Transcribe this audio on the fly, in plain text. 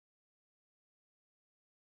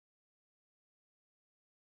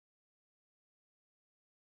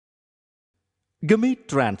Gamete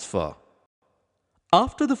transfer.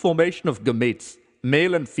 After the formation of gametes,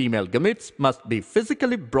 male and female gametes must be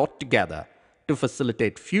physically brought together to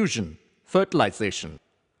facilitate fusion, fertilization.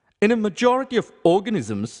 In a majority of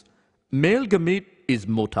organisms, male gamete is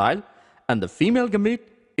motile and the female gamete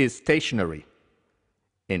is stationary.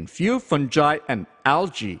 In few fungi and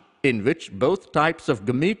algae in which both types of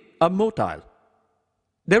gamete are motile,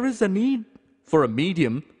 there is a need for a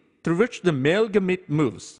medium through which the male gamete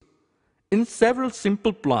moves. In several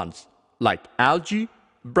simple plants like algae,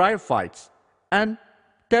 bryophytes, and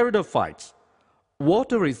pteridophytes,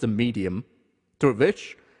 water is the medium through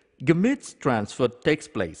which gametes transfer takes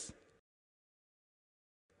place.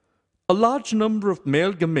 A large number of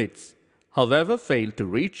male gametes, however, fail to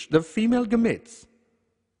reach the female gametes.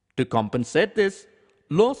 To compensate this,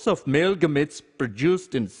 loss of male gametes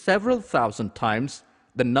produced in several thousand times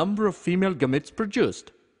the number of female gametes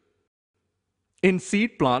produced. In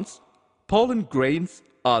seed plants, pollen grains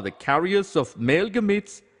are the carriers of male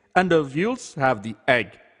gametes and ovules have the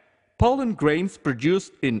egg. Pollen grains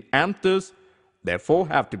produced in anthers therefore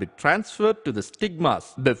have to be transferred to the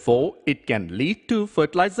stigmas before it can lead to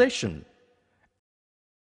fertilization.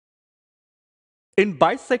 In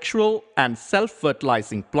bisexual and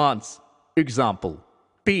self-fertilizing plants, example,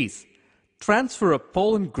 peas, transfer of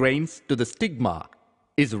pollen grains to the stigma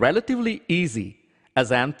is relatively easy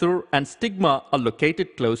as anther and stigma are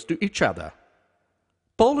located close to each other.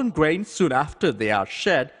 Pollen grains soon after they are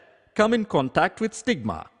shed come in contact with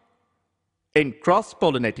stigma. In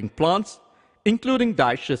cross-pollinating plants, including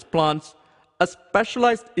dioecious plants, a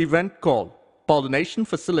specialized event called pollination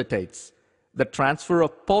facilitates the transfer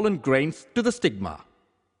of pollen grains to the stigma.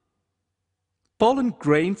 Pollen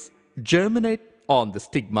grains germinate on the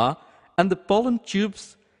stigma and the pollen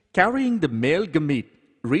tubes carrying the male gamete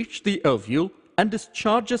reach the ovule and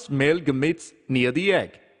discharges male gametes near the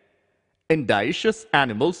egg. In dioecious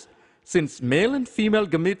animals, since male and female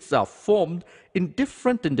gametes are formed in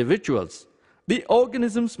different individuals, the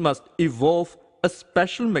organisms must evolve a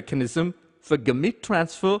special mechanism for gamete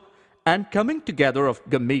transfer, and coming together of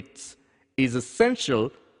gametes is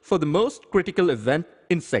essential for the most critical event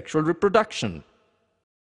in sexual reproduction.